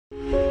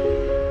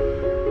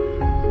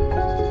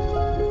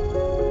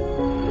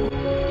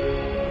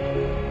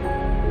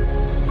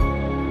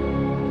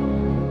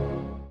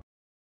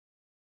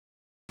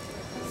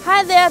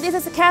Hi there,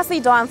 this is Cassie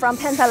Dawn from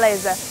Penta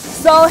Laser.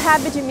 So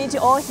happy to meet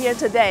you all here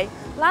today.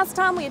 Last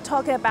time we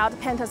talked about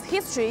Penta's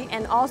history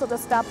and also the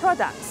star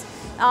products.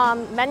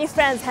 Many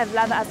friends have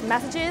left us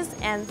messages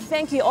and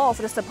thank you all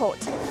for the support.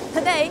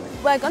 Today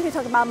we're going to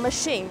talk about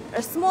machine,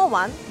 a small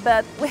one,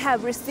 but we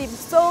have received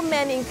so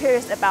many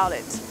inquiries about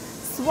it.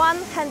 Swan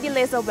Handy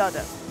Laser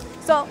Welder.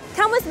 So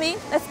come with me,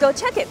 let's go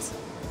check it.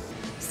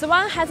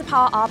 Swan has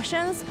power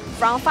options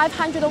from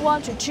 500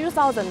 watt to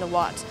 2000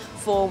 watt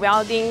for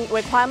welding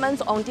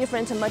requirements on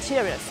different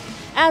materials.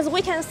 As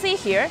we can see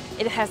here,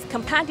 it has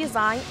compact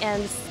design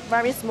and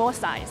very small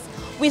size.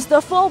 With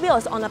the 4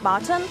 wheels on the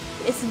bottom,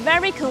 it's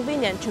very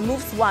convenient to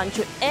move Swan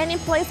to any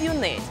place you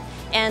need.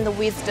 And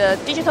with the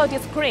digital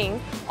disc screen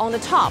on the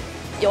top,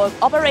 your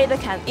operator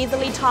can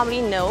easily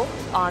timely know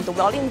on the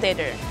welding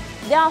data.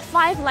 There are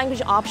 5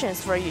 language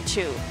options for you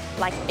too,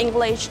 like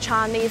English,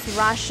 Chinese,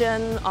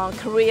 Russian,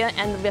 Korean,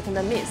 and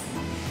Vietnamese.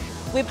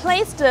 We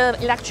placed the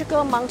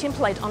electrical mounting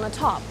plate on the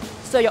top,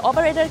 so your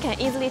operator can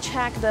easily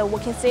check the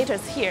working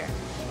status here.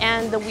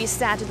 And we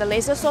set the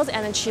laser source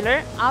and the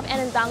chiller up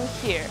and down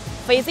here,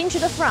 facing to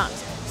the front.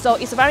 So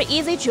it's very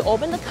easy to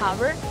open the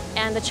cover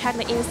and check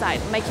the inside,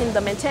 making the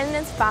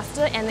maintenance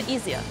faster and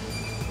easier.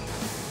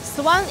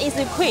 Swan is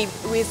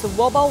equipped with a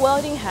wobble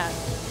welding head.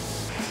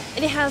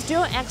 It has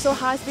dual-axial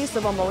high-speed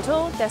servo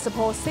motor that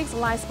supports 6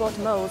 light spot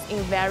modes in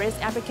various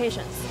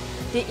applications.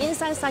 The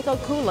inside cycle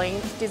cooling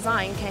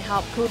design can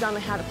help cool down the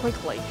head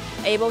quickly,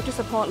 able to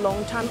support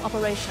long-term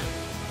operation.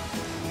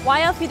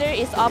 Wire feeder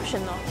is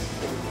optional.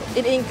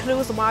 It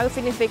includes wire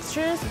feeding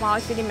fixtures, wire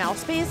feeding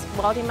mouthpiece,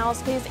 welding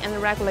mouthpiece,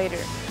 and regulator.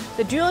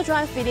 The dual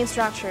drive feeding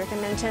structure can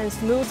maintain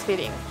smooth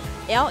feeding.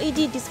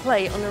 LED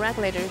display on the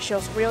regulator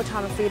shows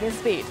real-time feeding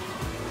speed.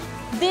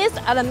 These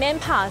are the main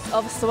parts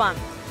of Swan.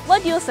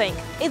 What do you think?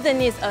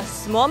 Isn't it a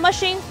small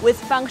machine with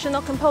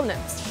functional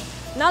components?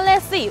 Now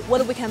let's see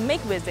what we can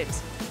make with it.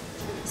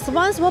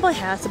 Swan's wobble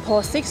head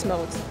supports 6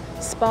 modes: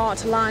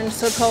 spot, line,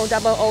 circle,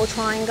 double O,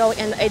 triangle,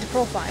 and 8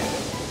 profile.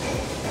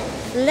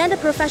 Let the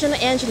professional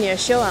engineer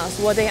show us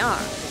what they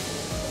are.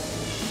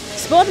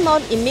 Sport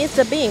mode emits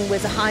the beam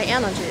with high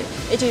energy.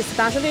 It is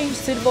especially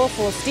suitable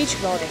for stitch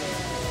welding.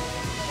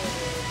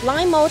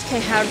 Line mode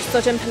can have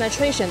certain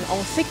penetration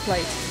on thick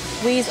plate.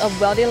 Width of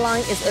welding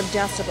line is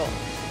adjustable.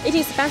 It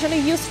is especially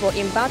useful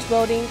in butt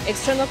welding,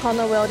 external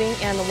corner welding,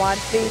 and wide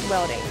feed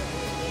welding.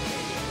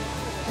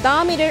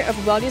 Diameter of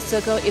welding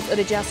circle is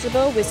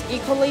adjustable with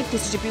equally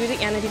distributed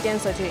energy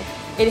density.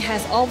 It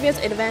has obvious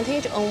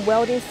advantage on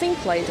welding thin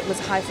plate with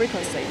high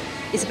frequency,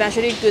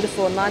 especially good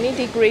for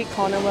 90-degree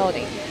corner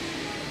welding.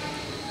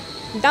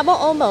 Double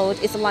O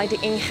mode is like the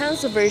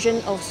enhanced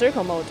version of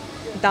circle mode.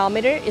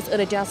 Diameter is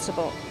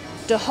adjustable.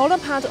 The hollow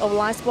part of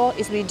light spot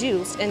is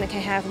reduced and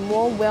can have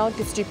more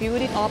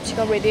well-distributed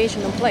optical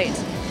radiation on plate.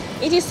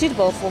 It is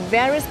suitable for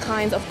various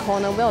kinds of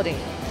corner welding.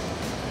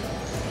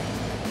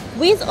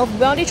 Width of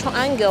welding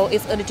triangle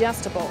is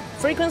adjustable.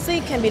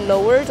 Frequency can be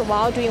lowered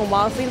while doing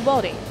wire feed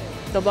welding.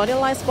 The welding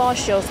light spot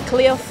shows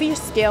clear fish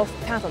scale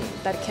pattern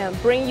that can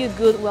bring you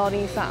good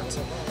welding effect.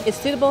 It's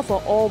suitable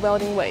for all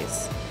welding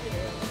ways.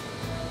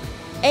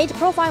 8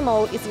 profile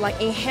mode is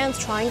like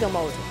enhanced triangle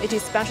mode. It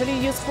is especially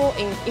useful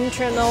in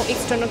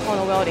internal-external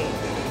corner welding.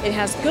 It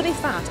has good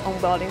effect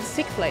on welding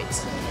thick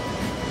plates.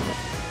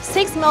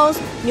 6 modes,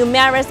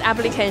 numerous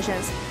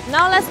applications.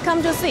 Now let's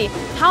come to see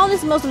how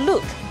these modes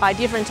look by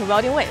different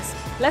welding ways.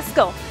 Let's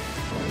go.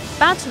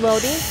 Butt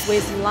welding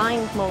with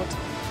line mode.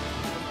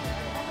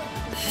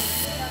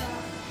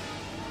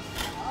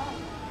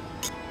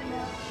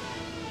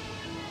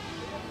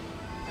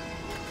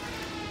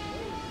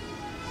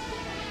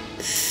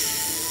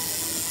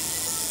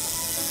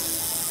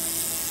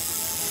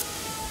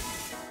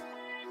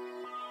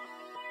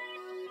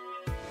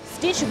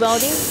 Stitch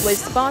welding with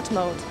spot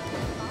mode.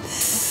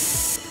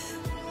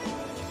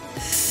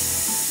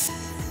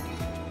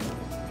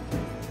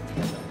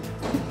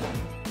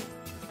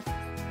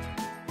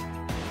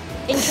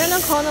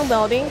 Internal corner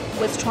welding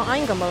with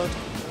triangle mode.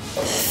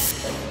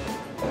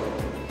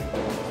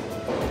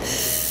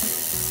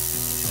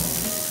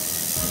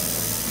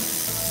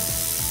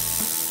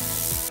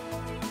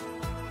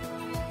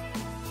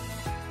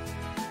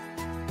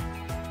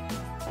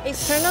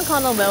 External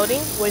corner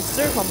welding with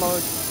circle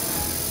mode.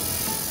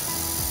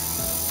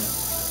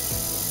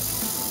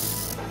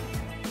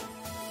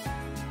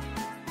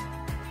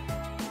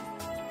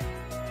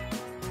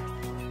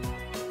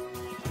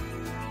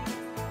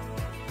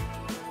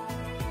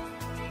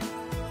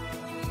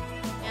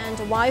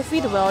 And wire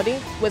feed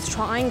welding with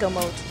triangle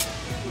mode.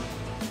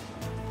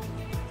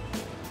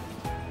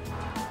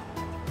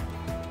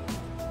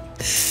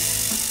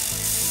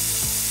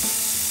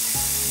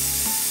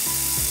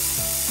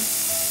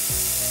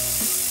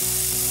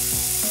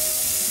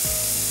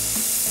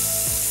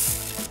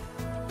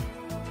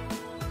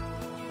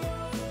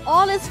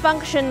 All these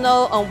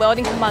functional and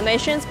welding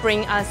combinations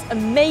bring us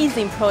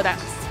amazing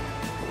products.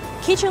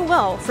 Kitchen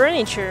wall,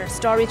 furniture,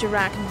 storage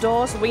rack,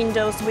 doors,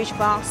 windows, switch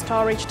box,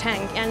 storage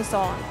tank, and so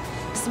on.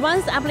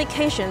 Swan's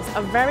applications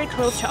are very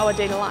close to our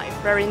daily life,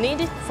 very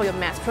needed for your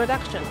mass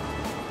production.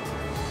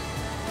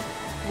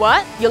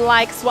 What? You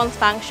like Swan's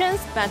functions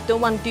but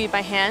don't want to do it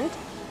by hand?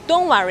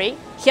 Don't worry,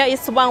 here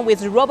is Swan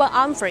with robot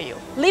arm for you.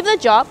 Leave the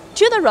job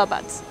to the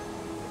robots.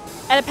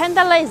 At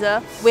Penta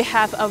Laser, we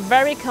have a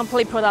very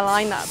complete product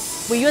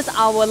lineup. We use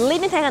our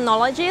leading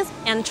technologies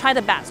and try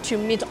the best to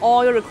meet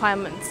all your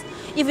requirements.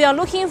 If you are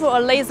looking for a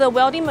laser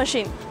welding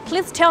machine,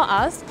 please tell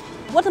us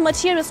what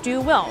materials do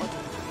you weld?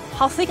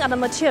 How thick are the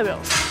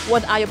materials?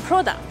 What are your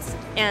products?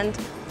 And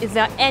is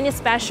there any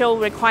special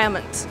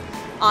requirement?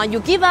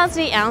 You give us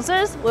the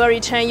answers, we'll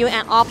return you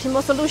an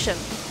optimal solution.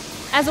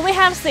 As we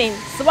have seen,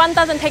 Swan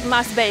doesn't take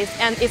much space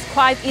and is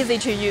quite easy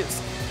to use.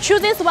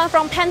 Choosing Swan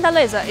from Penta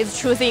Laser is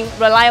choosing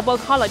reliable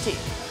quality.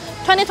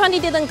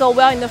 2020 didn't go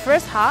well in the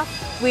first half.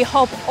 We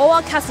hope all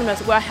our customers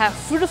will have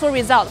fruitful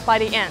results by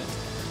the end.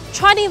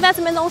 Try the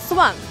investment on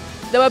Swan.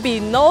 There will be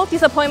no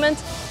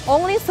disappointment,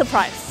 only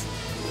surprise.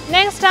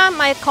 Next time,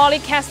 my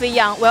colleague Cassie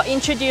Young will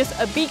introduce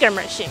a bigger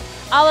machine,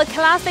 our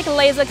classic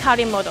laser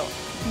cutting model.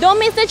 Don't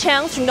miss the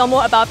chance to know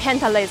more about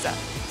Penta Laser.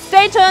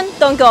 Stay tuned,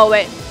 don't go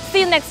away.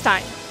 See you next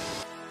time.